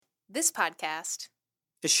This podcast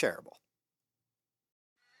is shareable.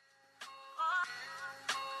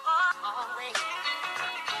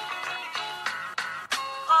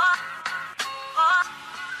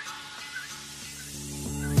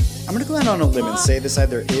 I'm going to go out on a limb and say this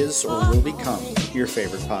either is or will become your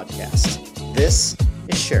favorite podcast. This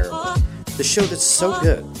is Shareable, the show that's so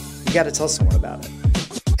good, you got to tell someone about it.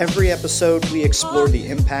 Every episode, we explore the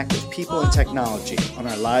impact of people and technology on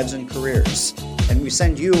our lives and careers, and we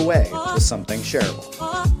send you away with something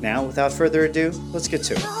shareable. Now, without further ado, let's get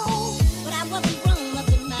to it.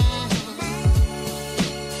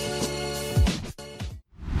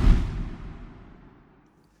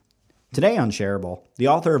 Today on Shareable, the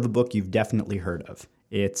author of a book you've definitely heard of.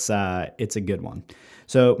 It's a good one.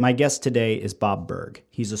 So my guest today is Bob Burg.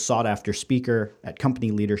 He's a sought-after speaker at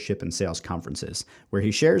company leadership and sales conferences, where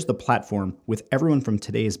he shares the platform with everyone from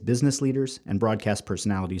today's business leaders and broadcast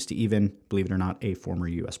personalities to even, believe it or not, a former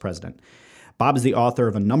U.S. president. Bob is the author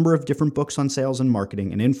of a number of different books on sales and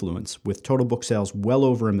marketing and influence, with total book sales well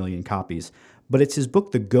over 1 million copies. But it's his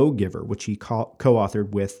book, The Go-Giver, which he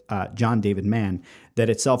co-authored with John David Mann, that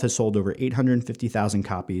itself has sold over 850,000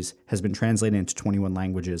 copies, has been translated into 21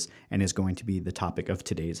 languages, and is going to be the topic of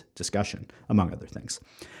today's discussion, among other things.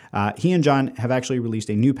 He and John have actually released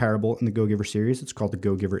a new parable in the Go-Giver series. It's called The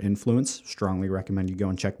Go-Giver Influence. Strongly recommend you go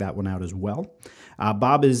and check that one out as well.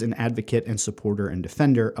 Bob is an advocate and supporter and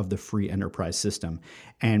defender of the free enterprise system.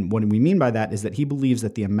 And what we mean by that is that he believes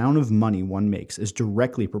that the amount of money one makes is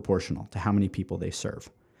directly proportional to how many people they serve.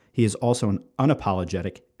 He is also an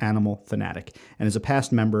unapologetic animal fanatic and is a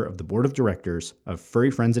past member of the board of directors of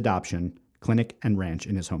Furry Friends Adoption Clinic and Ranch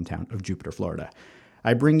in his hometown of Jupiter, Florida.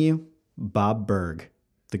 I bring you Bob Burg,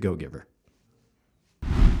 the Go-Giver.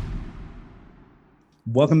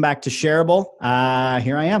 Welcome back to Shareable.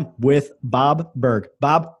 Here I am with Bob Burg.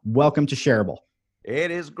 Bob, welcome to Shareable.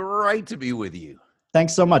 It is great to be with you.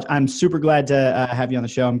 Thanks so much. I'm super glad to have you on the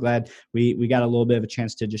show. I'm glad we got a little bit of a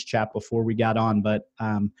chance to just chat before we got on. But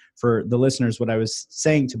for the listeners, what I was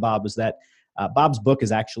saying to Bob was that Bob's book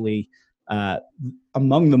is actually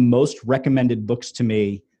among the most recommended books to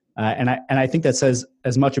me. And I think that says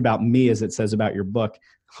as much about me as it says about your book,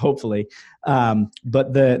 hopefully.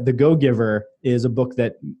 But the Go-Giver is a book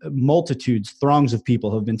that multitudes, throngs of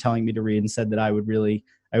people have been telling me to read and said that I would really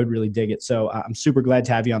dig it. So I'm super glad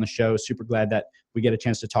to have you on the show. Super glad that we get a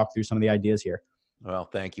chance to talk through some of the ideas here. Well,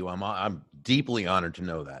 thank you. I'm deeply honored to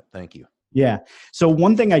know that. Thank you. Yeah. So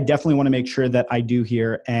one thing I definitely want to make sure that I do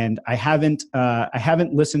here, and I haven't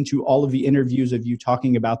listened to all of the interviews of you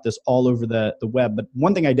talking about this all over the web, but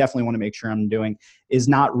one thing I definitely want to make sure I'm doing is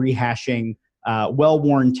not rehashing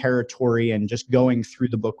well-worn territory and just going through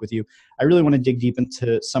the book with you. I really want to dig deep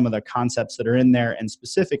into some of the concepts that are in there, and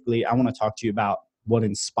specifically, I want to talk to you about what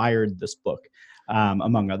inspired this book,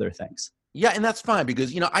 among other things. Yeah, and that's fine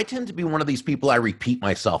because, I tend to be one of these people, I repeat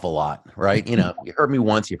myself a lot, right? You heard me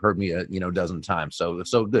once, you've heard me a dozen times. So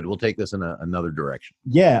good. We'll take this in another direction.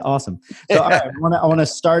 Yeah, awesome. So all right, I want to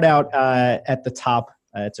start out at the top.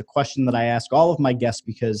 It's a question that I ask all of my guests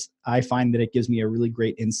because I find that it gives me a really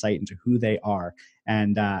great insight into who they are.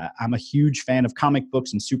 And I'm a huge fan of comic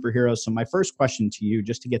books and superheroes. So my first question to you,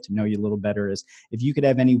 just to get to know you a little better, is if you could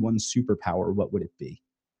have any one superpower, what would it be?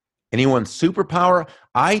 Anyone's superpower?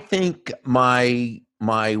 I think my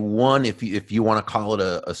one, if you want to call it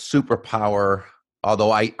a superpower, although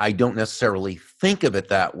I don't necessarily think of it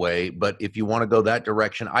that way, but if you want to go that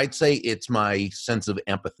direction, I'd say it's my sense of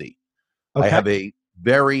empathy. Okay. I have a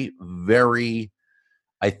very, very,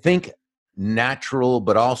 I think, natural,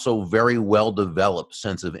 but also very well-developed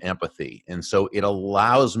sense of empathy. And so it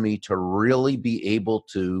allows me to really be able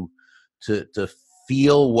to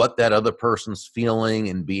feel what that other person's feeling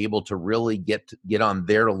and be able to really get on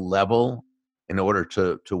their level in order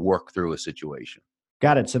to work through a situation.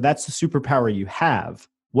 Got it. So that's the superpower you have.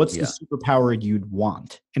 What's the superpower you'd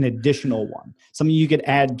want? An additional one, something you could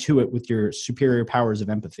add to it with your superior powers of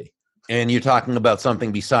empathy. And you're talking about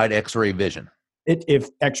something beside X-ray vision. If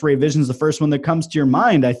X-ray vision is the first one that comes to your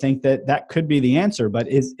mind, I think that could be the answer. But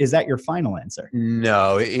is that your final answer?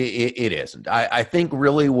 No, it isn't. I think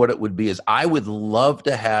really what it would be is I would love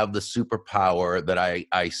to have the superpower that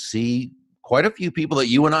I see quite a few people that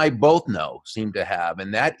you and I both know seem to have,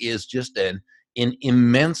 and that is just an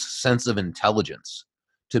immense sense of intelligence,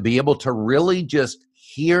 to be able to really just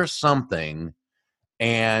hear something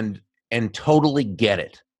and totally get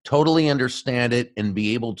it. Totally understand it and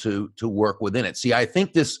be able to work within it. See, I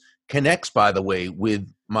think this connects, by the way,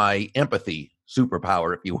 with my empathy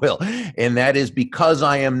superpower, if you will, and that is because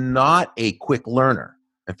I am not a quick learner.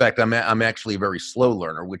 In fact, I'm actually a very slow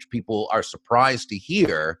learner, which people are surprised to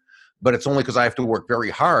hear but it's only because I have to work very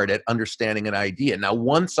hard at understanding an idea. Now,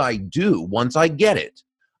 once I get it,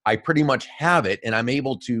 I pretty much have it, and I'm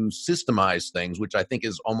able to systemize things, which I think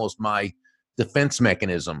is almost my defense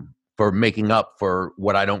mechanism for making up for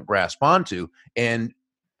what I don't grasp onto. And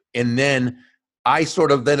then I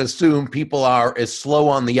sort of then assume people are as slow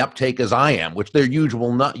on the uptake as I am, which they're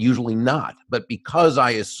usually not. But because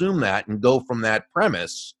I assume that and go from that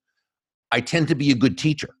premise, I tend to be a good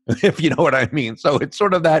teacher, if you know what I mean. So it's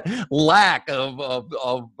sort of that lack of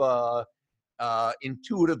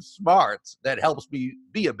intuitive smarts that helps me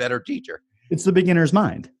be a better teacher. It's the beginner's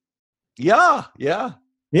mind. Yeah.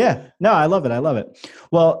 Yeah, no, I love it. I love it.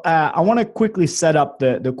 Well, I want to quickly set up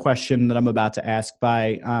the question that I'm about to ask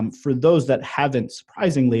by, for those that haven't,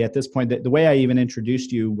 surprisingly at this point, the way I even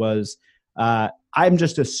introduced you was, I'm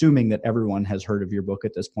just assuming that everyone has heard of your book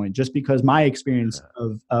at this point, just because my experience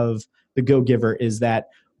of The Go-Giver is that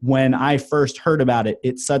when I first heard about it,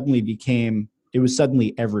 it was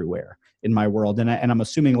suddenly everywhere in my world. And I'm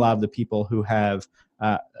assuming a lot of the people who have,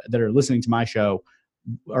 that are listening to my show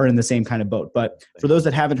are in the same kind of boat. But for those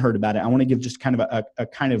that haven't heard about it, I want to give just kind of a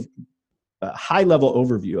kind of a high level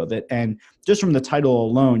overview of it. And just from the title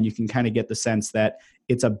alone, you can kind of get the sense that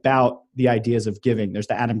it's about the ideas of giving. There's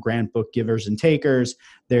the Adam Grant book, Givers and Takers.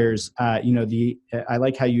 There's, I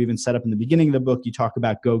like how you even set up in the beginning of the book, you talk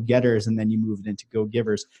about go-getters and then you move it into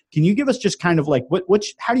go-givers. Can you give us just kind of like,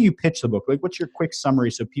 how do you pitch the book? Like, what's your quick summary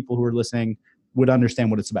so people who are listening would understand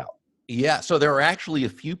what it's about? Yeah, so there are actually a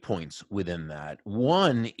few points within that.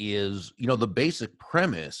 One is, the basic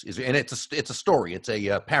premise is, and it's a story. It's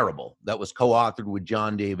a parable that was co-authored with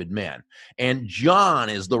John David Mann, and John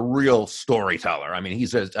is the real storyteller. I mean, he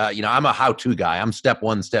says, I'm a how-to guy. I'm step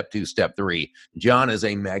 1, step 2, step 3. John is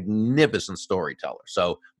a magnificent storyteller,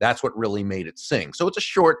 so that's what really made it sing. So it's a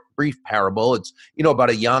short, brief parable. It's about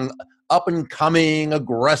a young, up-and-coming,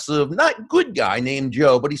 aggressive, not good guy named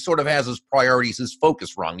Joe, but he sort of has his priorities, his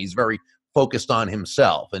focus wrong. He's very focused on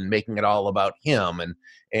himself and making it all about him.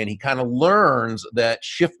 And he kind of learns that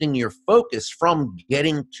shifting your focus from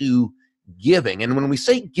getting to giving. And when we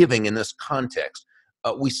say giving in this context,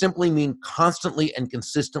 we simply mean constantly and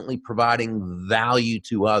consistently providing value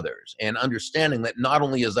to others and understanding that not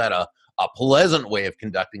only is that a pleasant way of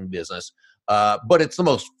conducting business, but it's the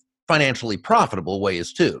most financially profitable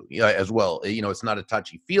ways too, as well. It's not a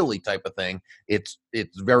touchy-feely type of thing. It's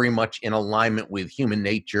very much in alignment with human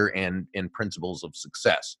nature and principles of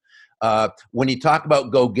success. When you talk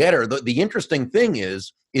about go-getter, the interesting thing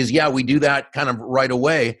is yeah, we do that kind of right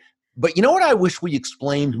away. But you know what I wish we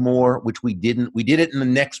explained more, which we didn't. We did it in the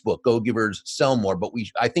next book, Go-Givers Sell More, but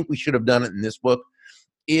I think we should have done it in this book,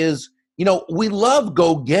 is, we love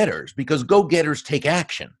go-getters because go-getters take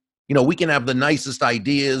action. We can have the nicest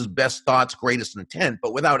ideas, best thoughts, greatest intent,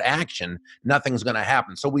 but without action, nothing's going to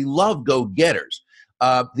happen. So we love go-getters.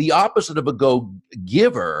 The opposite of a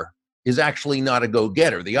go-giver is actually not a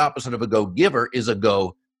go-getter. The opposite of a go-giver is a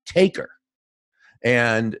go-taker.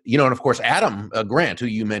 And, and of course, Adam Grant, who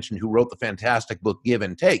you mentioned, who wrote the fantastic book, Give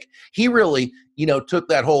and Take, he really, took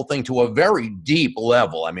that whole thing to a very deep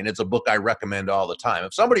level. I mean, it's a book I recommend all the time.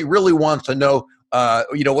 If somebody really wants to know,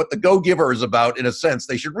 what the go-giver is about, in a sense,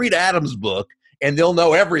 they should read Adam's book and they'll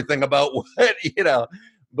know everything about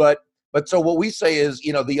what, but so what we say is,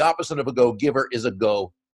 the opposite of a go-giver is a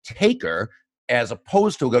go-taker as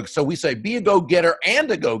opposed to a go. So we say, be a go-getter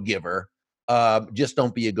and a go-giver, just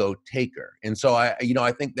don't be a go-taker. And so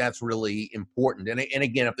I think that's really important. And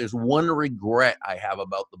again, if there's one regret I have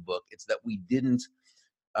about the book, it's that we didn't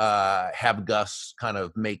have Gus kind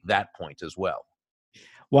of make that point as well.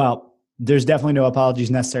 Well, there's definitely no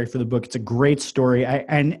apologies necessary for the book. It's a great story.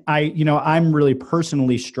 I'm really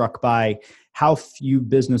personally struck by how few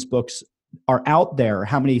business books are out there,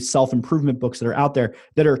 how many self-improvement books that are out there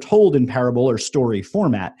that are told in parable or story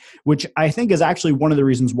format, which I think is actually one of the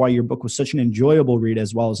reasons why your book was such an enjoyable read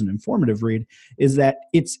as well as an informative read, is that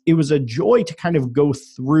it was a joy to kind of go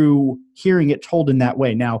through hearing it told in that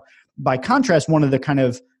way. Now, by contrast, one of the kind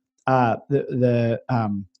of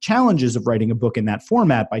challenges of writing a book in that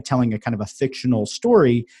format by telling a kind of a fictional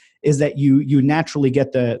story is that you naturally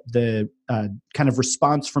get the kind of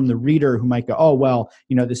response from the reader who might go, oh, well,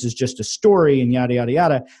 this is just a story and yada, yada,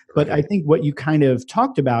 yada. But I think what you kind of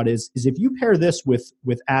talked about is if you pair this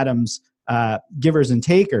with Adam's Givers and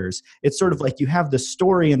Takers, it's sort of like you have the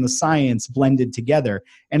story and the science blended together.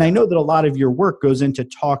 And I know that a lot of your work goes into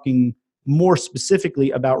talking more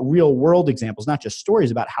specifically about real world examples, not just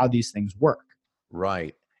stories, about how these things work.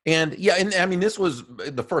 Right. And yeah, and I mean, this was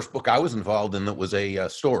the first book I was involved in that was a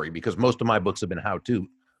story, because most of my books have been how-to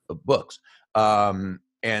books. And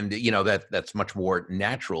that's much more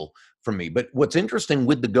natural for me. But what's interesting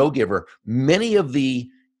with the Go-Giver, many of the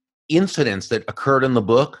incidents that occurred in the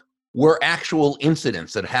book were actual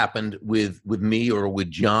incidents that happened with me or with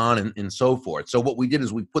John and so forth. So what we did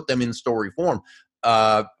is we put them in story form.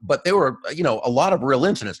 But there were, a lot of real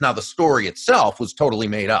incidents. Now the story itself was totally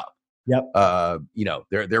made up. Yep.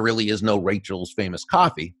 There really is no Rachel's Famous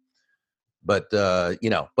Coffee, but but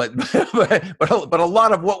a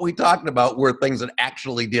lot of what we talked about were things that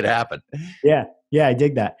actually did happen. Yeah. Yeah. I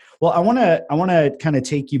dig that. Well, I want to kind of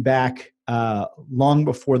take you back long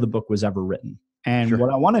before the book was ever written. And Sure.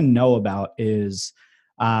 what I want to know about is,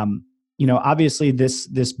 obviously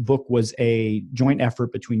this book was a joint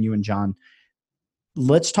effort between you and John.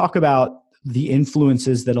 Let's talk about the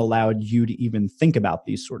influences that allowed you to even think about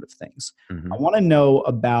these sort of things. Mm-hmm. I want to know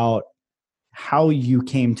about how you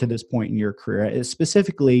came to this point in your career.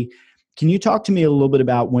 Specifically, can you talk to me a little bit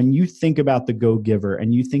about when you think about the Go-Giver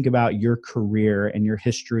and you think about your career and your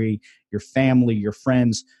history, your family, your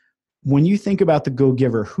friends, when you think about the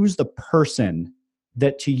Go-Giver, who's the person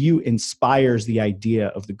that to you inspires the idea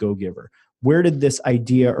of the Go-Giver? Where did this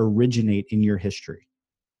idea originate in your history?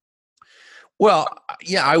 Well,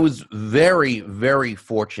 yeah, I was very, very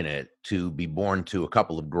fortunate to be born to a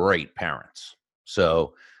couple of great parents.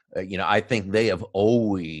 So, I think they have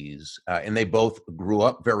always, and they both grew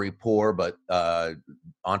up very poor, but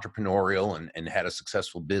entrepreneurial and had a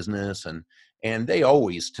successful business. And they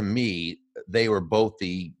always, to me, they were both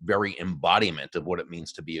the very embodiment of what it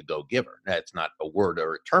means to be a go-giver. That's not a word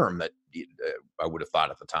or a term that I would have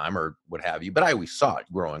thought at the time or what have you, but I always saw it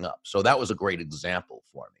growing up. So that was a great example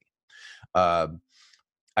for me.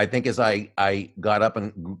 I think as I got up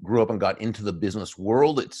and grew up and got into the business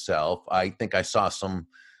world itself, I think I saw some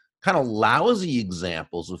kind of lousy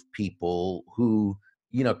examples of people who,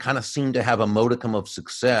 kind of seemed to have a modicum of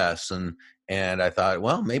success. And I thought,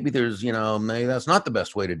 well, maybe there's, maybe that's not the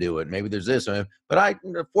best way to do it. Maybe there's this. But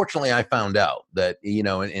fortunately, I found out that,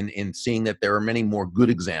 in seeing that there are many more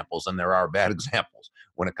good examples than there are bad examples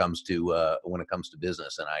when it comes to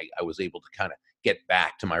business. And I was able to kind of get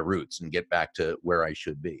back to my roots and get back to where I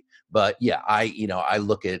should be. But yeah, I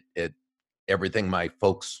look at everything my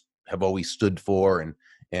folks have always stood for,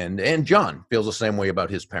 and John feels the same way about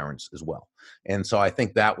his parents as well. And so I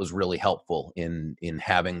think that was really helpful in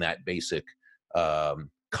having that basic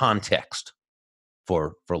context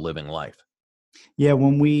for living life. Yeah,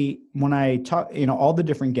 when I talk, all the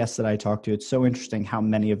different guests that I talk to, it's so interesting how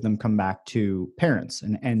many of them come back to parents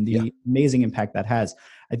and the amazing impact that has.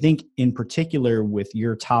 I think in particular with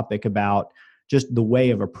your topic about just the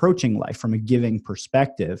way of approaching life from a giving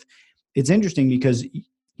perspective, it's interesting because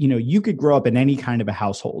you could grow up in any kind of a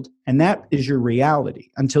household and that is your reality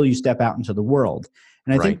until you step out into the world.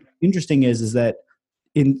 And I think interesting is that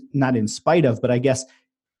not in spite of, but I guess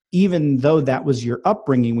even though that was your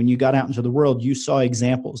upbringing, when you got out into the world, you saw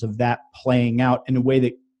examples of that playing out in a way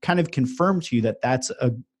that kind of confirmed to you that that's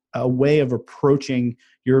a way of approaching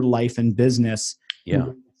your life and business. Yeah.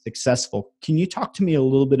 Successful. Can you talk to me a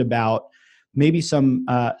little bit about maybe some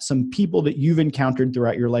people that you've encountered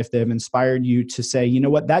throughout your life that have inspired you to say, you know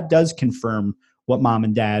what, that does confirm what mom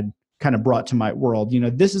and dad kind of brought to my world.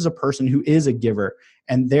 This is a person who is a giver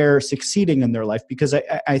and they're succeeding in their life. Because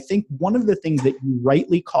I think one of the things that you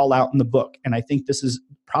rightly call out in the book, and I think this is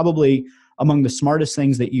probably among the smartest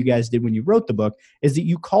things that you guys did when you wrote the book, is that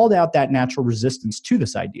you called out that natural resistance to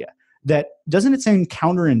this idea. That doesn't it sound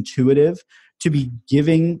counterintuitive to be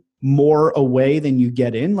giving more away than you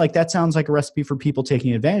get in? Like that sounds like a recipe for people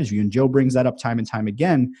taking advantage of you. And Joe brings that up time and time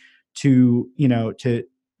again to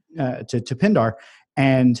Pindar.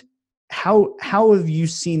 And how have you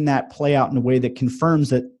seen that play out in a way that confirms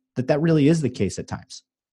that really is the case at times?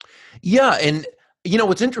 Yeah, and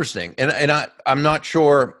what's interesting, and I'm not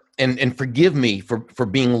sure, and forgive me for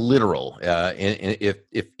being literal,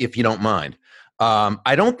 if you don't mind.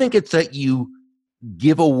 I don't think it's that you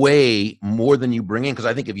give away more than you bring in, because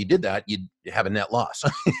I think if you did that, you'd have a net loss.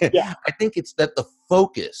 Yeah. I think it's that the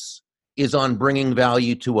focus is on bringing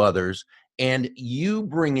value to others, and you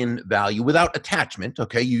bring in value without attachment.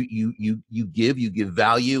 Okay, you give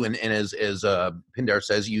value, and as Pindar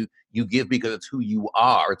says, you give because it's who you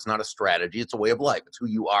are. It's not a strategy; it's a way of life. It's who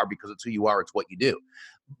you are because it's who you are. It's what you do.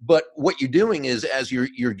 But what you're doing is, as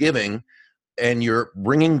you're giving, and you're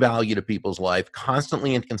bringing value to people's life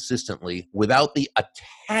constantly and consistently without the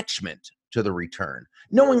attachment to the return,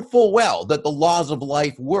 knowing full well that the laws of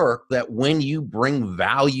life work, that when you bring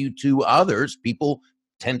value to others, people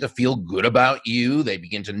tend to feel good about you. They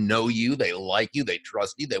begin to know you. They like you. They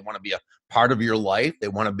trust you. They want to be a part of your life. They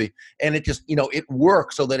want to be, and it just, it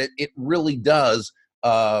works so that it really does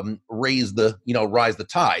rise the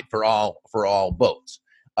tide for all boats.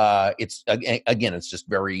 Again, it's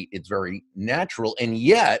very natural, and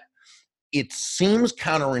yet it seems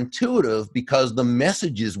counterintuitive because the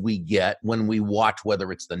messages we get when we watch,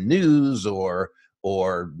 whether it's the news or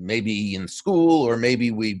maybe in school, or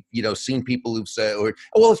maybe we've seen people who've said, or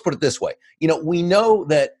well, let's put it this way, we know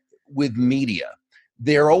that with media,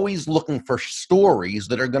 they're always looking for stories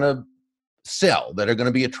that are going to sell, that are going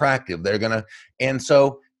to be attractive, and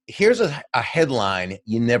so here's a headline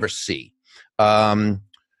you never see.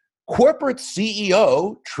 Corporate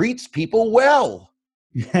CEO treats people well.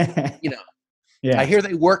 Yeah. I hear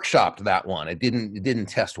they workshopped that one. It didn't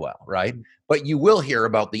test well, right? But you will hear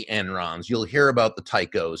about the Enrons. You'll hear about the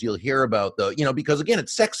Tycos. You'll hear about because again,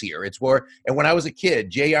 it's sexier. It's more. And when I was a kid,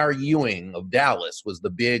 J.R. Ewing of Dallas was the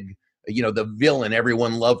big, the villain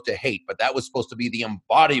everyone loved to hate. But that was supposed to be the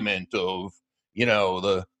embodiment of,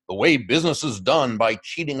 the way business is done by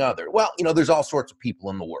cheating others. Well, there's all sorts of people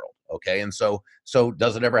in the world. Okay. And so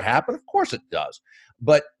does it ever happen? Of course it does.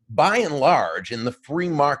 But by and large, in the free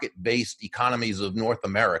market-based economies of North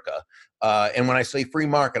America, and when I say free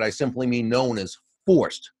market, I simply mean no one is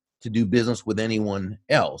forced to do business with anyone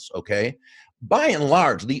else, okay? By and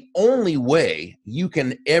large, the only way you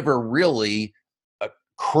can ever really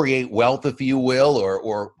create wealth, if you will,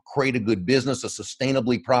 or create a good business, a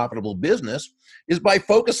sustainably profitable business, is by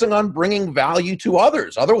focusing on bringing value to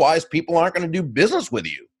others. Otherwise, people aren't going to do business with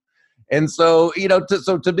you. And so,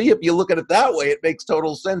 to me, if you look at it that way, it makes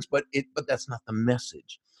total sense, but that's not the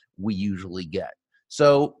message we usually get.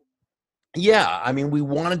 So, yeah, I mean, we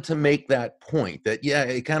wanted to make that point that, yeah,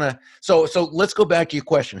 it kind of, so let's go back to your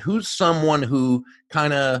question. Who's someone who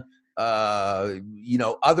kind of,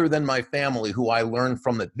 other than my family, who I learned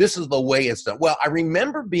from, that this is the way it's done? Well, I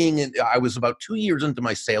remember I was about 2 years into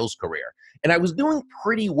my sales career, and I was doing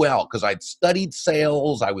pretty well because I'd studied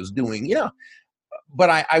sales. I was doing, but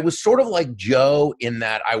I was sort of like Joe in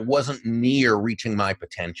that I wasn't near reaching my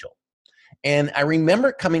potential. And I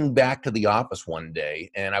remember coming back to the office one day,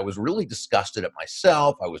 and I was really disgusted at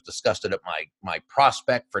myself. I was disgusted at my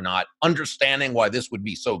prospect for not understanding why this would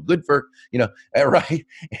be so good for, right?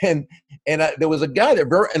 And there was a guy there,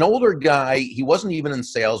 an older guy. He wasn't even in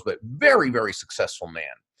sales, but very, very successful man.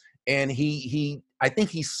 And I think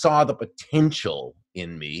he saw the potential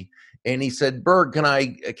in me, and he said, "Burg, can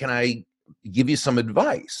I give you some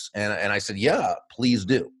advice?" And I said, "Yeah, please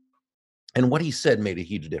do." And what he said made a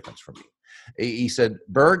huge difference for me. He said,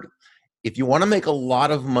 "Burg, if you want to make a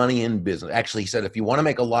lot of money in business," actually he said, "if you want to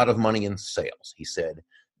make a lot of money in sales," he said,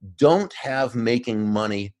 "don't have making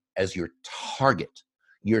money as your target.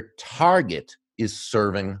 Your target is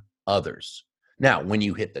serving others. Now, when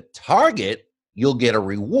you hit the target, you'll get a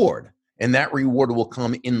reward, and that reward will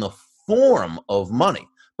come in the form of money.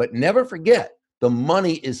 But never forget, the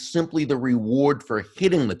money is simply the reward for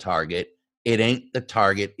hitting the target. It ain't the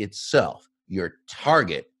target itself. Your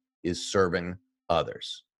target is serving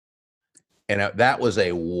others." And that was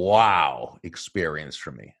a wow experience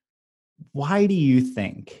for me. Why do you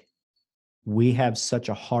think we have such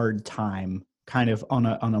a hard time, kind of on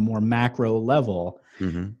a more macro level,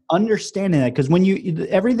 understanding that? Because when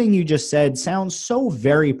everything you just said sounds so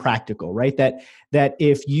very practical, right? That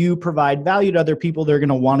if you provide value to other people, they're going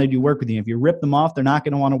to want to do work with you. If you rip them off, they're not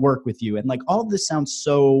going to want to work with you. And like, all of this sounds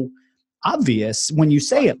so obvious when you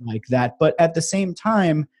say it like that, but at the same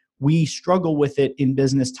time, we struggle with it in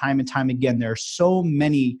business time and time again. There are so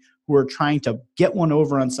many who are trying to get one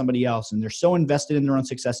over on somebody else, and they're so invested in their own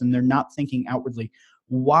success, and they're not thinking outwardly.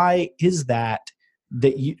 Why is that?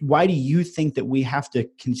 Why do you think that we have to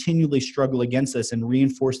continually struggle against this and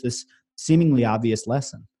reinforce this seemingly obvious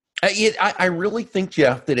lesson? I really think,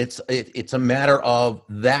 Jeff, that it's a matter of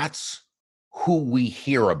that's who we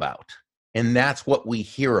hear about, and that's what we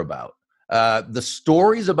hear about. The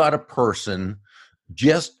stories about a person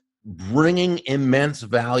just bringing immense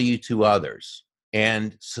value to others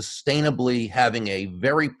and sustainably having a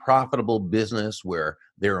very profitable business where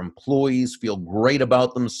their employees feel great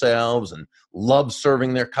about themselves and love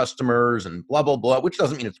serving their customers and blah, blah, blah, which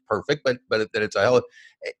doesn't mean it's perfect, but that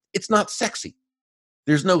it's not sexy.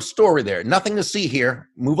 There's no story there. Nothing to see here.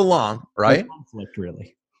 Move along, right? No conflict,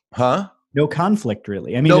 really. Huh? No conflict,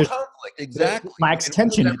 really. I mean, no conflict, exactly. It lacks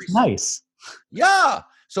tension. It's nice. Yeah.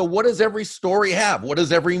 So what does every story have? What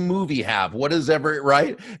does every movie have? What is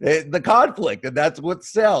right? The conflict, and that's what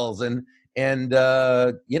sells. And it's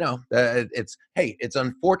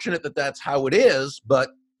unfortunate that that's how it is,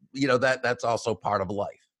 but that's also part of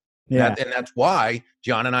life. Yeah. And that's why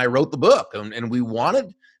John and I wrote the book, and we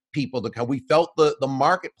wanted people to come. We felt the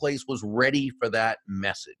marketplace was ready for that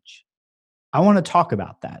message. I want to talk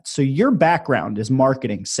about that. So your background is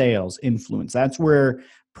marketing, sales, influence. That's where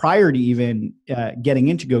prior to even getting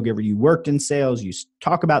into Go Giver, you worked in sales, you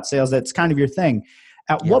talk about sales, that's kind of your thing.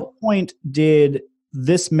 At Yeah. what point did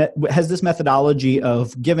has this methodology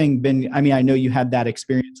of giving been, I mean, I know you had that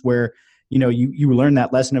experience where, you learned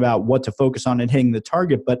that lesson about what to focus on and hitting the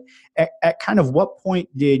target, but at kind of what point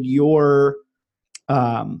did your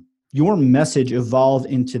message evolve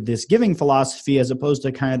into this giving philosophy as opposed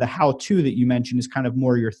to kind of the how-to that you mentioned is kind of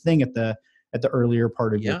more your thing at the earlier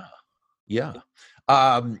part of your. Yeah.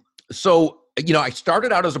 So, I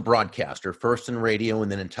started out as a broadcaster, first in radio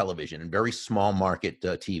and then in television, and very small market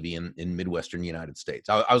TV in Midwestern United States.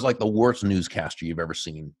 I was like the worst newscaster you've ever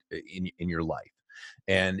seen in your life.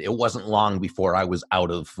 And it wasn't long before I was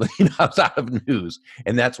out of, I was out of news.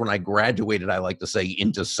 And that's when I graduated, I like to say,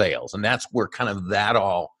 into sales. And that's where kind of that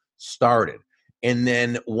all started. And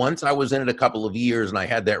then once I was in it a couple of years and I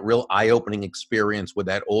had that real eye-opening experience with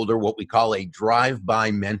that older, what we call a drive-by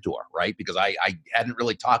mentor, right? Because I hadn't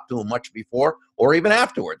really talked to him much before or even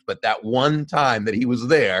afterwards, but that one time that he was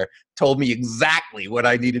there told me exactly what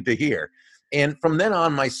I needed to hear. And from then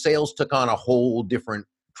on, my sales took on a whole different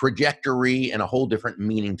trajectory and a whole different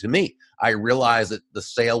meaning to me. I realized that the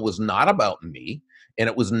sale was not about me. And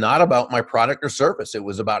it was not about my product or service. It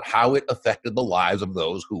was about how it affected the lives of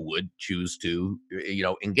those who would choose to,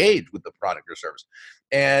 engage with the product or service.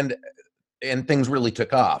 And things really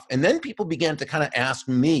took off. And then people began to kind of ask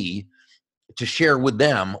me to share with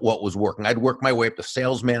them what was working. I'd work my way up to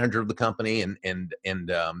sales manager of the company, and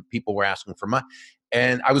people were asking for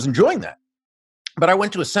and I was enjoying that. But I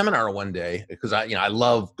went to a seminar one day because I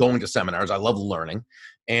love going to seminars. I love learning,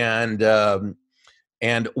 and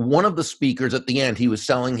one of the speakers at the end, he was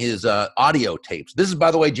selling his audio tapes. This is, by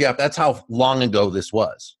the way, Jeff, that's how long ago this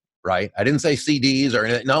was, right? I didn't say CDs or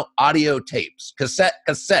anything. No, audio tapes,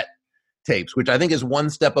 cassette tapes, which I think is one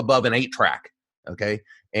step above an 8-track, okay?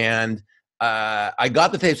 And I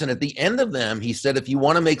got the tapes, and at the end of them, he said, if you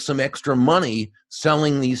want to make some extra money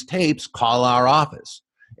selling these tapes, call our office.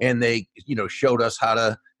 And they, showed us how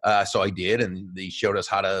to, so I did, and they showed us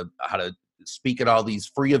how to speak at all these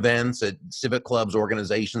free events at civic clubs,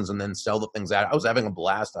 organizations, and then sell the things out. I was having a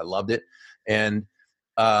blast. I loved it. And,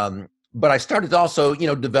 but I started to also,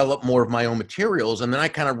 develop more of my own materials. And then I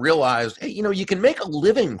kind of realized, hey, you can make a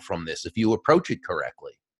living from this if you approach it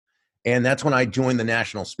correctly. And that's when I joined the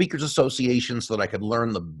National Speakers Association so that I could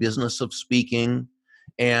learn the business of speaking.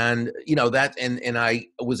 And, and I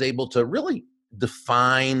was able to really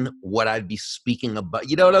define what I'd be speaking about,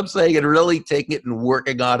 you know what I'm saying, and really taking it and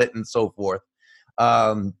working on it and so forth.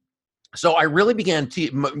 So I really began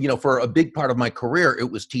to, for a big part of my career, it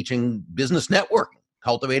was teaching business networking,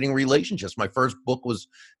 cultivating relationships. My first book was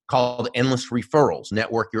called Endless Referrals,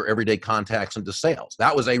 Network Your Everyday Contacts into Sales.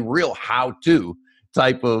 That was a real how-to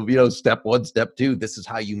type of, step one, step two. This is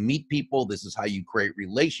how you meet people. This is how you create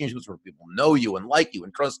relationships where people know you and like you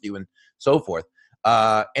and trust you and so forth.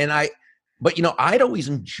 But, I'd always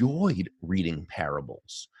enjoyed reading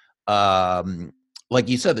parables. Like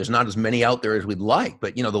you said, there's not as many out there as we'd like,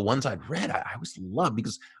 but, the ones I'd read, I always loved,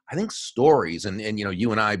 because I think stories, and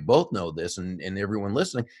you and I both know this, and everyone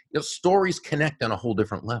listening, stories connect on a whole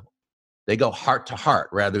different level. They go heart to heart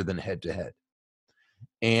rather than head to head.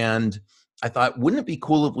 And I thought, wouldn't it be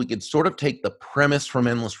cool if we could sort of take the premise from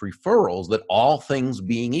Endless Referrals that all things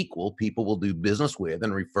being equal, people will do business with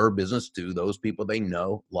and refer business to those people they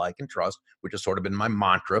know, like, and trust, which has sort of been my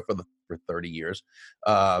mantra for 30 years,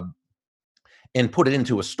 and put it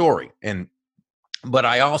into a story. But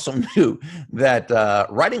I also knew that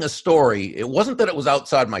writing a story, it wasn't that it was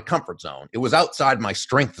outside my comfort zone. It was outside my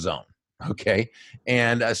strength zone. Okay.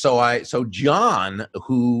 And so John,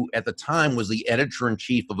 who at the time was the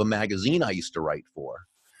editor-in-chief of a magazine I used to write for,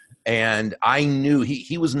 and I knew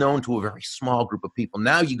he was known to a very small group of people.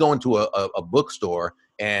 Now you go into a bookstore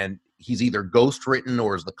and he's either ghostwritten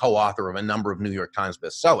or is the co-author of a number of New York Times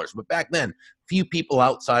bestsellers. But back then, few people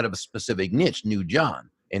outside of a specific niche knew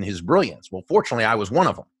John and his brilliance. Well, fortunately, I was one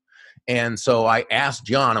of them. And so I asked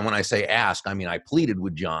John, and when I say ask, I mean I pleaded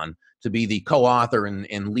with John to be the co-author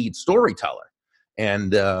and lead storyteller.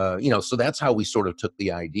 And, so that's how we sort of took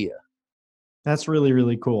the idea. That's really,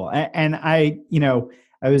 really cool. And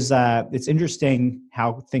it's interesting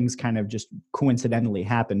how things kind of just coincidentally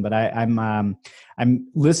happen, but I'm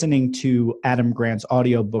listening to Adam Grant's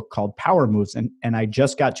audiobook called Power Moves. And I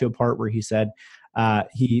just got to a part where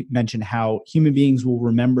he mentioned how human beings will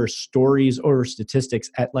remember stories or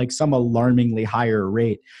statistics at like some alarmingly higher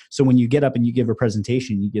rate. So when you get up and you give a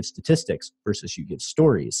presentation, you give statistics versus you give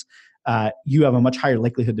stories. You have a much higher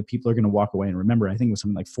likelihood that people are going to walk away and remember. I think it was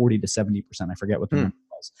something like 40 to 70%. I forget what the number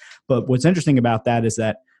was. But what's interesting about that is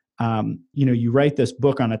that, you write this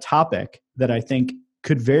book on a topic that I think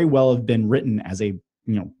could very well have been written as a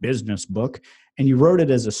business book, and you wrote it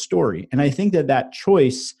as a story. And I think that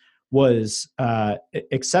choice was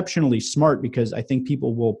exceptionally smart, because I think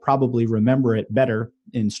people will probably remember it better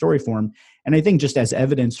in story form. And I think just as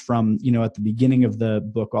evidence from, at the beginning of the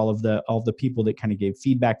book, all of the people that kind of gave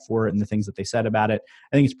feedback for it and the things that they said about it,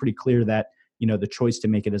 I think it's pretty clear that, the choice to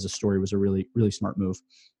make it as a story was a really, really smart move.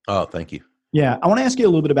 Oh, thank you. Yeah. I want to ask you a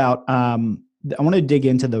little bit about, I want to dig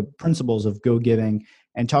into the principles of Go Giving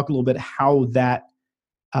and talk a little bit how that,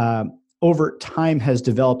 over time has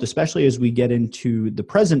developed, especially as we get into the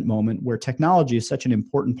present moment where technology is such an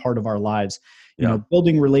important part of our lives.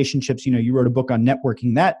 Building relationships. You wrote a book on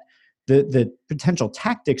networking, that the potential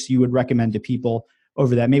tactics you would recommend to people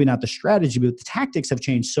over that, maybe not the strategy, but the tactics have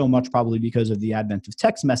changed so much, probably because of the advent of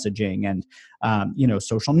text messaging and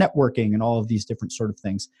social networking and all of these different sort of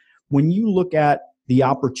things. When you look at the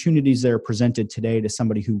opportunities that are presented today to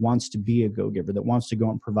somebody who wants to be a go-giver, that wants to go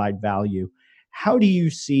and provide value, how do you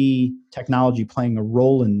see technology playing a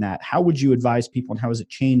role in that? How would you advise people, and how has it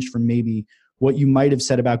changed from maybe what you might have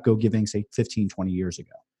said about Go Giving, say, 15, 20 years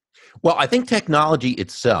ago? Well, I think technology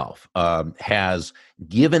itself has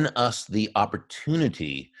given us the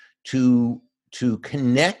opportunity to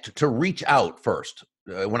connect, to reach out first.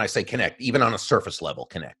 When I say connect, even on a surface level,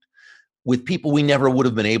 connect with people we never would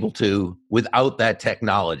have been able to without that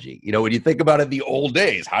technology. When you think about it, the old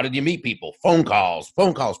days, how did you meet people? Phone calls,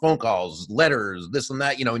 letters, this and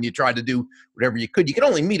that, and you tried to do whatever you could. You could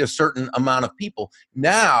only meet a certain amount of people.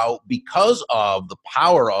 Now, because of the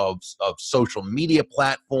power of social media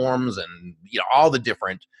platforms and all the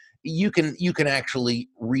different, you can actually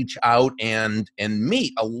reach out and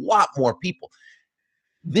meet a lot more people.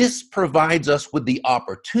 This provides us with the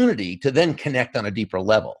opportunity to then connect on a deeper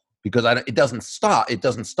level, because it doesn't stop. It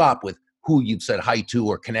doesn't stop with who you've said hi to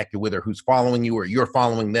or connected with, or who's following you, or you're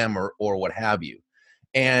following them, or what have you.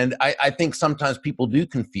 And I think sometimes people do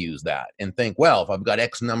confuse that and think, well, if I've got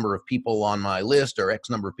X number of people on my list, or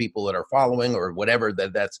X number of people that are following, or whatever,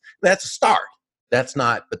 that's a start. That's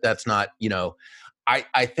not.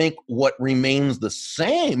 I think what remains the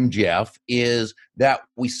same, Jeff, is that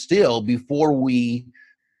we still, before we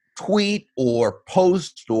tweet or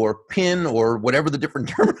post or pin or whatever the different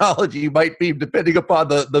terminology might be, depending upon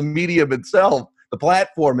the medium itself, the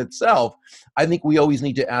platform itself, I think we always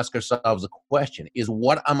need to ask ourselves a question: is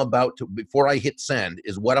what I'm about to, before I hit send,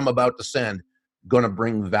 is what I'm about to send going to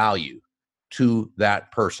bring value to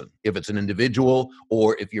that person? If it's an individual,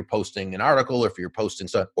 or if you're posting an article, or if you're posting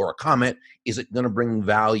or a comment, is it going to bring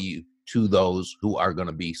value to those who are going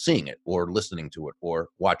to be seeing it or listening to it or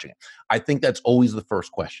watching it? I think that's always the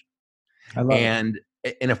first question. I love it.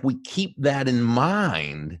 And if we keep that in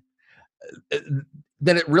mind,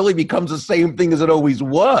 then it really becomes the same thing as it always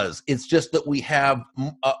was. It's just that we have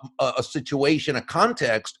a situation, a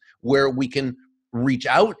context where we can reach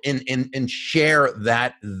out and share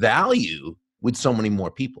that value with so many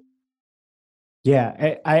more people.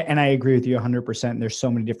 Yeah, I agree with you 100%. There's so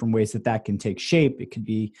many different ways that can take shape. It could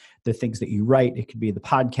be the things that you write. It could be the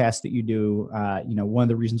podcast that you do. One of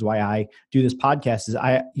the reasons why I do this podcast is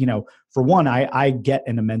for one, I get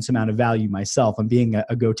an immense amount of value myself. I'm being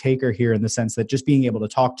a go-taker here, in the sense that just being able to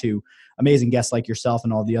talk to amazing guests like yourself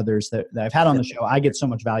and all the others that I've had on the show, I get so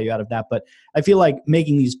much value out of that. But I feel like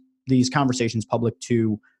making these conversations public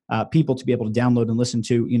to people to be able to download and listen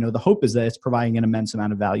to, the hope is that it's providing an immense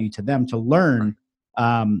amount of value to them to learn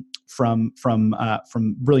from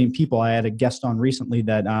brilliant people. I had a guest on recently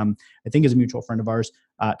that I think is a mutual friend of ours,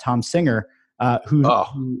 Tom Singer, who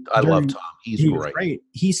I love Tom. He's great.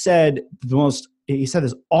 He said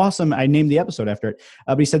this awesome, I named the episode after it,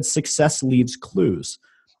 but he said success leaves clues.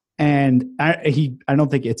 And I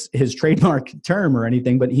don't think it's his trademark term or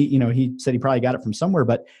anything, but he said he probably got it from somewhere.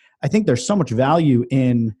 But I think there's so much value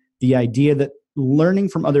in the idea that learning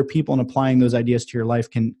from other people and applying those ideas to your life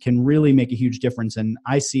can really make a huge difference. And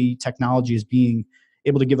I see technology as being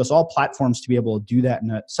able to give us all platforms to be able to do that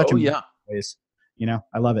in such ways.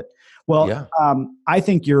 I love it. Well, yeah. I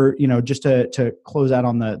think you're, just to close out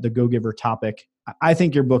on the Go-Giver topic, I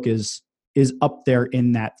think your book is up there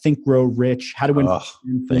in that Think, Grow Rich, how to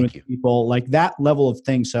influence people, like that level of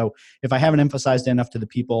thing. So if I haven't emphasized enough to the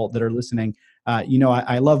people that are listening,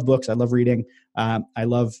 I love books. I love reading. I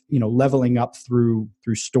love, leveling up through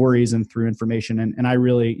stories and through information. And I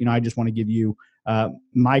really, I just want to give you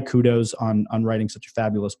my kudos on writing such a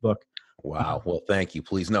fabulous book. Wow. Well, thank you.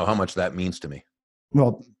 Please know how much that means to me.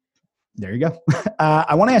 Well, there you go.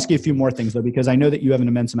 I want to ask you a few more things, though, because I know that you have an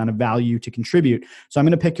immense amount of value to contribute. So I'm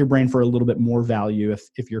going to pick your brain for a little bit more value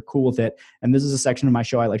if you're cool with it. And this is a section of my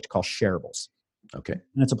show I like to call Shareables. Okay.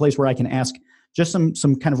 And it's a place where I can ask just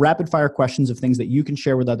some kind of rapid fire questions of things that you can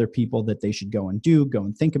share with other people that they should go and do, go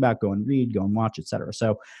and think about, go and read, go and watch, etc.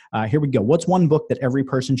 So here we go. What's one book that every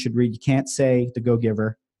person should read? You can't say The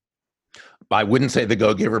Go-Giver. I wouldn't say The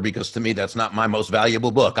Go-Giver because to me, that's not my most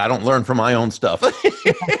valuable book. I don't learn from my own stuff.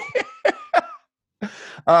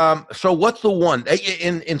 So what's the one?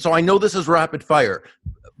 And so I know this is rapid fire,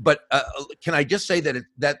 but can I just say that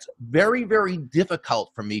that's very, very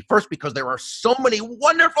difficult for me. First, because there are so many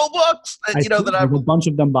wonderful books that, that I've a bunch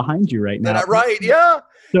of them behind you right now. That I write, yeah.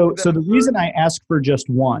 So the reason I ask for just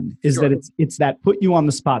one is that it's that put you on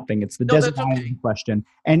the spot thing. It's the desert island question.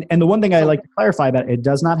 And the one thing I like to clarify that it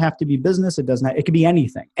does not have to be business. It could be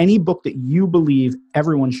anything. Any book that you believe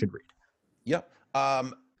everyone should read. Yep.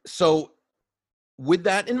 So with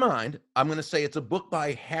that in mind, I'm going to say it's a book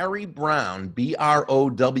by Harry Browne, Browne.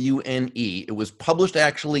 It was published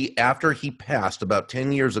actually after he passed about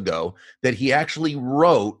 10 years ago, that he actually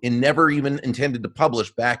wrote and never even intended to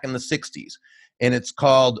publish back in the 60s. And it's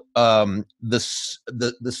called The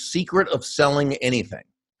Secret of Selling Anything.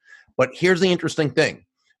 But here's the interesting thing.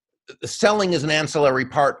 Selling is an ancillary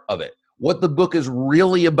part of it. What the book is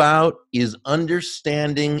really about is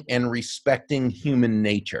understanding and respecting human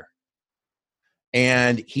nature.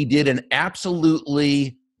 And he did an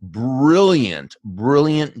absolutely brilliant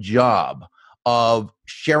job of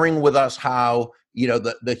sharing with us how,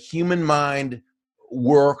 the human mind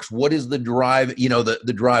works, what is the drive,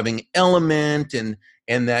 the driving element, and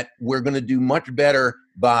that we're going to do much better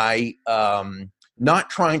by not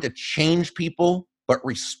trying to change people, but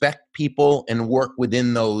respect people and work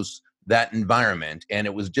within that environment. And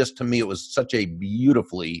it was just, to me, it was such a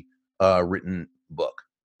beautifully written book.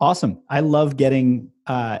 Awesome. I love getting,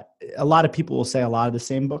 a lot of people will say a lot of the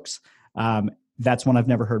same books. That's one I've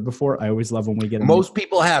never heard before. I always love when we get most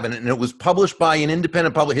people haven't, and it was published by an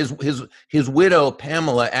independent publisher. His widow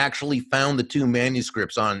Pamela actually found the two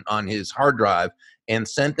manuscripts on his hard drive and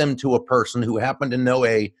sent them to a person who happened to know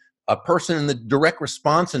a person in the direct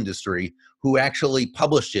response industry who actually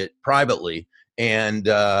published it privately. And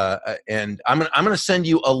I'm gonna send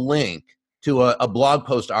you a link to a blog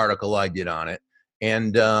post article I did on it.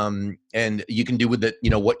 And you can do with it,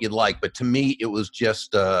 what you'd like. But to me, it was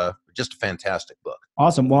just a fantastic book.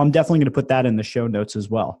 Awesome. Well, I'm definitely going to put that in the show notes as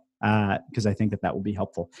well, because I think that will be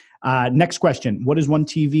helpful. Next question. What is one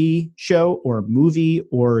TV show or movie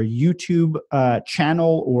or YouTube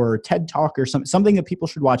channel or TED Talk or something that people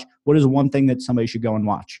should watch? What is one thing that somebody should go and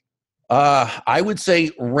watch? I would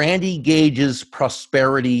say Randy Gage's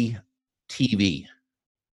Prosperity TV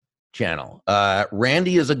channel.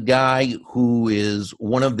 Randy is a guy who is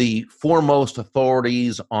one of the foremost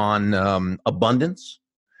authorities on abundance.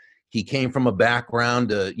 He came from a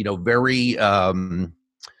background, very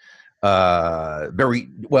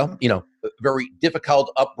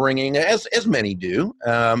difficult upbringing, as many do.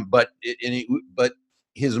 But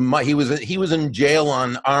he was in jail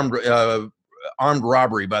on armed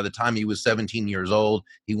robbery by the time he was 17 years old.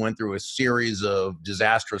 He went through a series of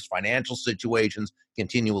disastrous financial situations,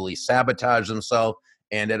 continually sabotaged himself.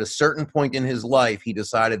 And at a certain point in his life, he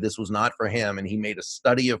decided this was not for him, and he made a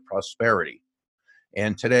study of prosperity.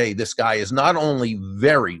 And today, this guy is not only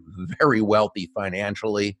very, very wealthy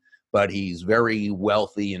financially, but he's very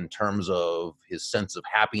wealthy in terms of his sense of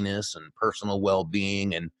happiness and personal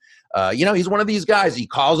well-being. And he's one of these guys. He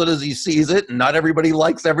calls it as he sees it, and not everybody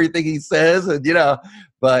likes everything he says. And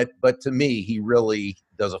but to me, he really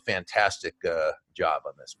does a fantastic job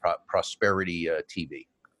on this Prosperity TV.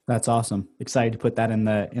 That's awesome. Excited to put that in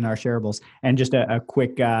our shareables. And just a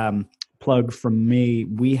quick plug from me.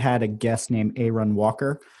 We had a guest named Aaron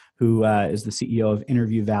Walker, who is the CEO of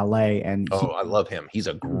Interview Valet. And I love him. He's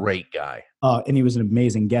a great guy. And he was an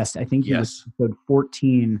amazing guest. I think he was episode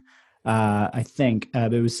 14. I think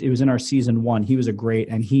it was in our season 1. He was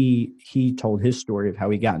and he told his story of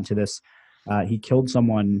how he got into this. He killed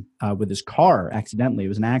someone with his car accidentally. It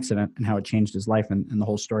was an accident, and how it changed his life. And the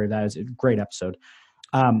whole story of that is a great episode.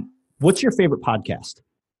 What's your favorite podcast?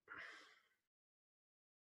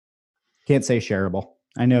 Can't say shareable.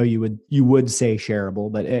 I know you would say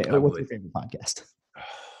shareable, but what's your favorite podcast?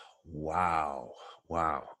 Wow.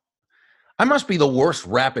 I must be the worst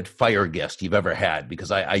rapid fire guest you've ever had,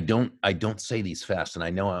 because I don't say these fast, and I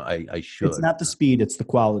know I should. It's not the speed, it's the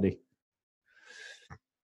quality.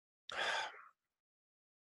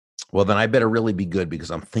 Well, then I better really be good,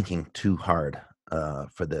 because I'm thinking too hard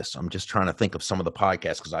for this. I'm just trying to think of some of the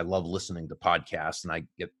podcasts, because I love listening to podcasts and I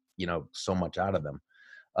get, so much out of them.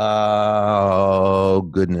 Oh,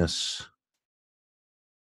 goodness.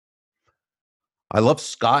 I love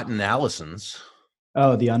Scott and Allison's.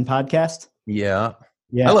 Oh, the Unpodcast? Yeah.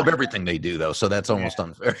 I love everything they do, though, so that's almost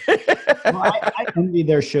unfair. Well, I envy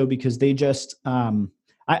their show because they just,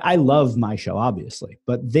 I love my show, obviously,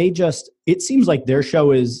 but it seems like their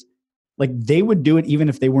show is like they would do it even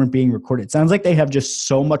if they weren't being recorded. It sounds like they have just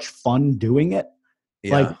so much fun doing it.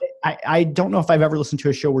 Like, Yeah. I don't know if I've ever listened to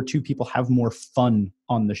a show where two people have more fun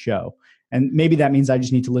on the show. And maybe that means I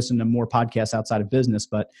just need to listen to more podcasts outside of business.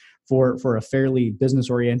 But for a fairly business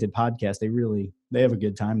oriented podcast, they have a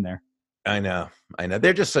good time there. I know.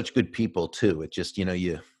 They're just such good people too. It just,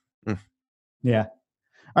 mm. Yeah.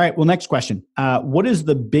 All right. Well, next question. What is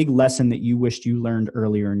the big lesson that you wished you learned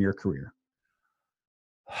earlier in your career?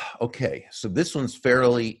 Okay. So this one's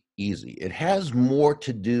fairly easy. It has more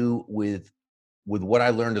to do with what I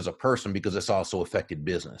learned as a person because it's also affected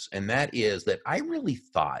business. And that is that I really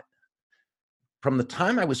thought from the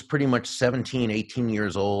time I was pretty much 17, 18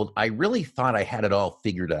 years old, I really thought I had it all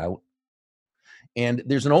figured out. And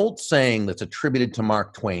there's an old saying that's attributed to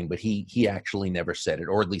Mark Twain, but he actually never said it,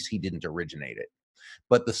 or at least he didn't originate it.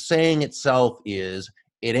 But the saying itself is,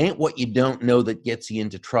 it ain't what you don't know that gets you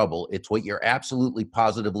into trouble. It's what you're absolutely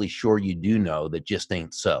positively sure you do know that just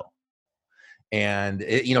ain't so. And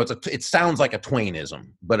it sounds like a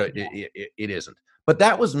Twainism, but it isn't. But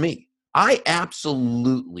that was me. I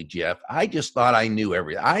absolutely, Jeff, I just thought I knew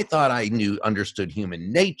everything. I thought I understood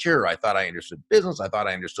human nature. I thought I understood business. I thought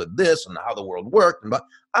I understood this and how the world worked. But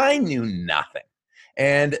I knew nothing.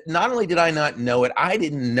 And not only did I not know it, I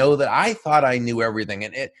didn't know that I thought I knew everything.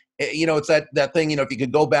 And it's that thing, if you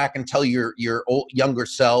could go back and tell your younger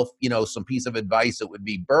self, some piece of advice, it would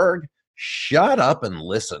be, Burg, shut up and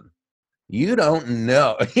listen. You don't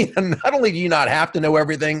know. Not only do you not have to know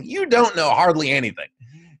everything, you don't know hardly anything.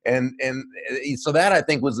 And so that, I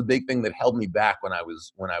think, was the big thing that held me back when I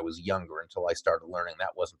was younger, until I started learning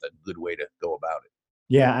that wasn't a good way to go about it.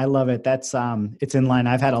 Yeah, I love it. That's it's in line.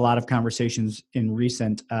 I've had a lot of conversations in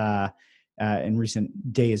recent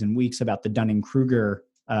days and weeks about the Dunning-Kruger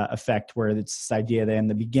effect, where it's this idea that in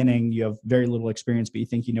the beginning you have very little experience, but you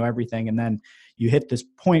think you know everything, and then you hit this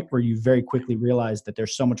point where you very quickly realize that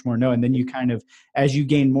there's so much more to know, and then you kind of, as you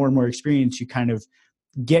gain more and more experience, you kind of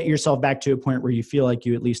get yourself back to a point where you feel like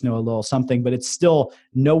you at least know a little something, but it's still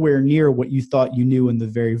nowhere near what you thought you knew in the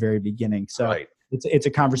very, very beginning. So right. It's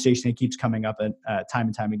a conversation that keeps coming up time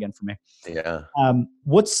and time again for me. Yeah.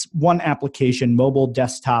 What's one application, mobile,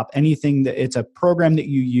 desktop, anything that it's a program that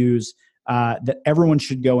you use that everyone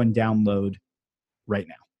should go and download right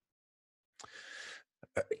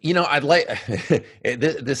now? I'd like,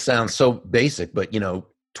 this sounds so basic, but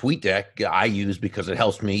TweetDeck I use because it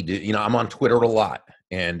helps me do, I'm on Twitter a lot,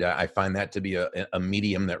 and I find that to be a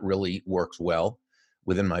medium that really works well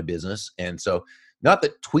within my business. And so, not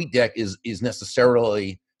that TweetDeck is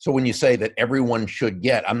necessarily, so when you say that everyone should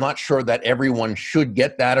get, I'm not sure that everyone should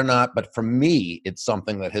get that or not, but for me, it's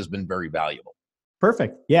something that has been very valuable.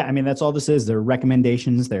 Perfect. Yeah, I mean, that's all this is. They're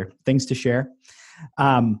recommendations. They're things to share.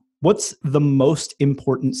 What's the most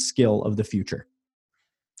important skill of the future?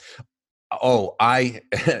 Oh,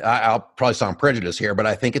 I'll probably sound prejudiced here, but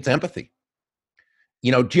I think it's empathy.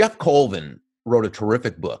 Jeff Colvin wrote a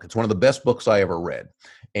terrific book. It's one of the best books I ever read.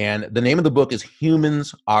 And the name of the book is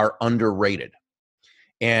Humans Are Underrated.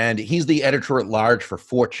 And he's the editor at large for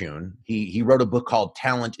Fortune. He wrote a book called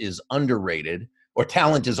Talent is Underrated, or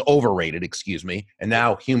Talent is Overrated, excuse me. And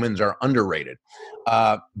now Humans Are Underrated.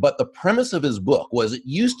 But the premise of his book was, it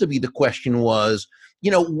used to be the question was,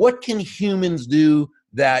 what can humans do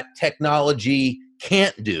that technology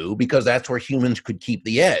can't do, because that's where humans could keep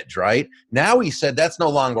the edge, right? Now he said that's no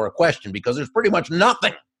longer a question, because there's pretty much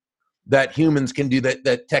nothing that humans can do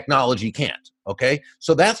that technology can't. Okay,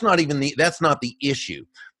 so that's not the issue.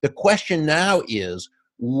 The question now is,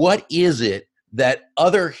 what is it that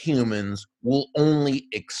other humans will only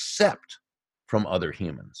accept from other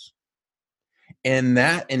humans?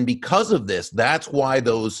 And because of this, that's why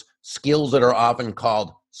those skills that are often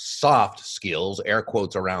called soft skills, air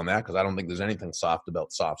quotes around that, because I don't think there's anything soft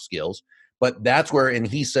about soft skills, but that's where, and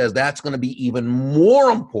he says that's going to be even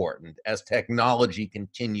more important as technology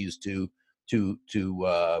continues to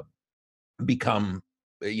become,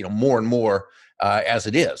 more and more as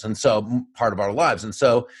it is, and so part of our lives. And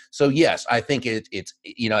so yes, I think it's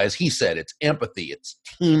as he said, it's empathy, it's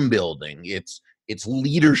team building, it's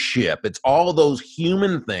leadership, it's all those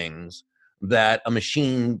human things that a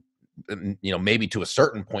machine, maybe to a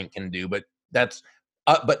certain point can do, but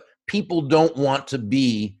but people don't want to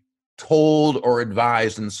be told or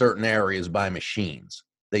advised in certain areas by machines.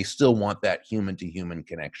 They still want that human to human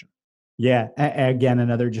connection. Yeah. Again,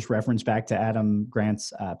 another just reference back to Adam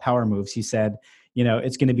Grant's Power Moves. He said,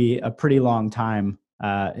 it's going to be a pretty long time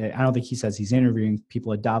I don't think he says he's interviewing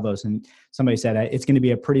people at Davos, and somebody said it's going to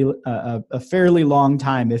be a fairly long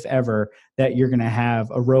time, if ever, that you're going to have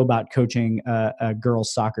a robot coaching a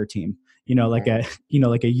girls soccer team. Like a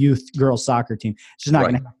youth girls soccer team. It's just not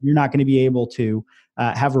going to. You're not going to be able to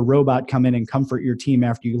have a robot come in and comfort your team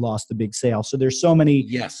after you lost the big sale. So there's so many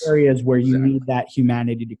areas where you need that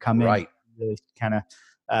humanity to come in and really kind of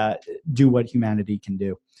do what humanity can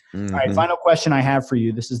do. Mm-hmm. All right, final question I have for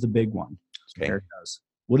you. This is the big one. Okay. There it goes.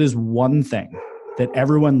 What is one thing that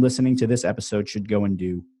everyone listening to this episode should go and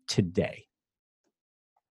do today?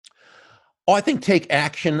 Oh, I think take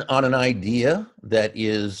action on an idea that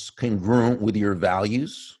is congruent with your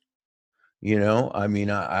values.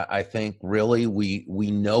 I think really we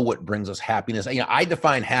know what brings us happiness. I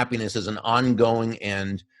define happiness as an ongoing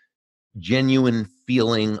and genuine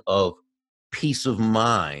feeling of peace of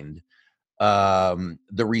mind,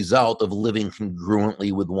 the result of living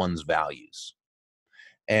congruently with one's values.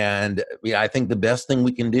 And I think the best thing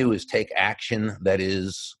we can do is take action that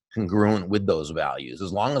is congruent with those values.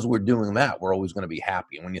 As long as we're doing that, we're always going to be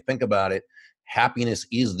happy. And when you think about it, happiness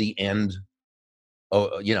is the end.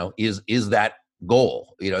 Is that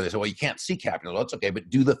goal? They say, well, you can't seek happiness. Well, that's okay, but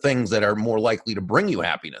do the things that are more likely to bring you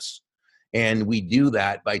happiness. And we do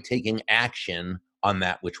that by taking action on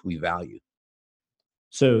that which we value.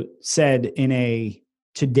 So said in a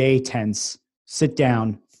today tense, sit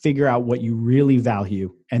down, figure out what you really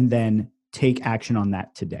value, and then take action on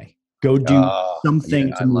that today. Go do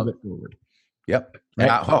something to move it forward. Yep.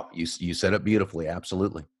 Right? You said it beautifully.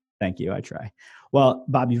 Absolutely. Thank you. I try. Well,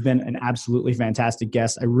 Bob, you've been an absolutely fantastic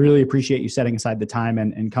guest. I really appreciate you setting aside the time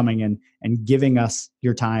and coming in and giving us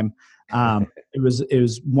your time. It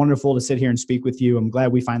was wonderful to sit here and speak with you. I'm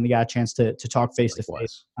glad we finally got a chance to talk face to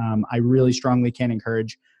face. I really strongly can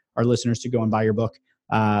encourage our listeners to go and buy your book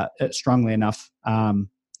strongly enough.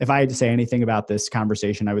 If I had to say anything about this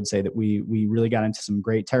conversation, I would say that we really got into some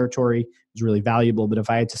great territory. It was really valuable. But if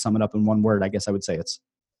I had to sum it up in one word, I guess I would say it's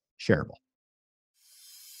shareable.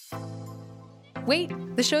 Wait,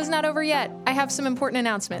 the show's not over yet. I have some important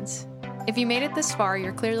announcements. If you made it this far,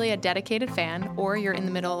 you're clearly a dedicated fan, or you're in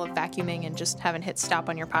the middle of vacuuming and just haven't hit stop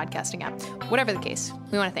on your podcasting app. Whatever the case,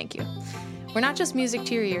 we want to thank you. We're not just music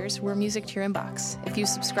to your ears, we're music to your inbox. If you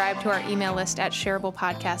subscribe to our email list at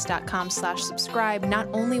shareablepodcast.com/subscribe, not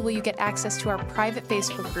only will you get access to our private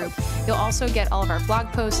Facebook group, you'll also get all of our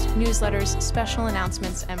blog posts, newsletters, special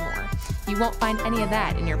announcements, and more. You won't find any of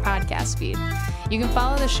that in your podcast feed. You can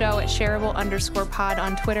follow the show at shareable_pod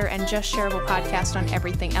on Twitter and just Shareable Podcast on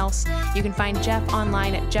everything else. You can find Jeff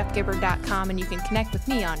online at jeffgibber.com, and you can connect with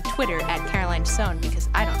me on Twitter at Caroline Sohn because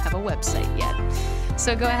I don't have a website yet.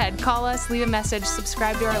 So go ahead, call us, leave a message,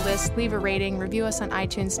 subscribe to our list, leave a rating, review us on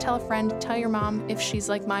iTunes, tell a friend, tell your mom. If she's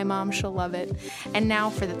like my mom, she'll love it. And now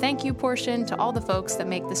for the thank you portion to all the folks that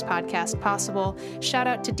make this podcast possible. Shout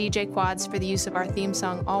out to DJ Quads for the use of our theme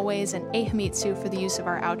song, Always, and Ahamitsu for the use of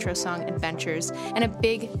our outro song, Adventures. And a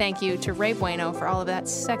big thank you to Ray Bueno for all of that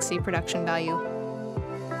sexy production value.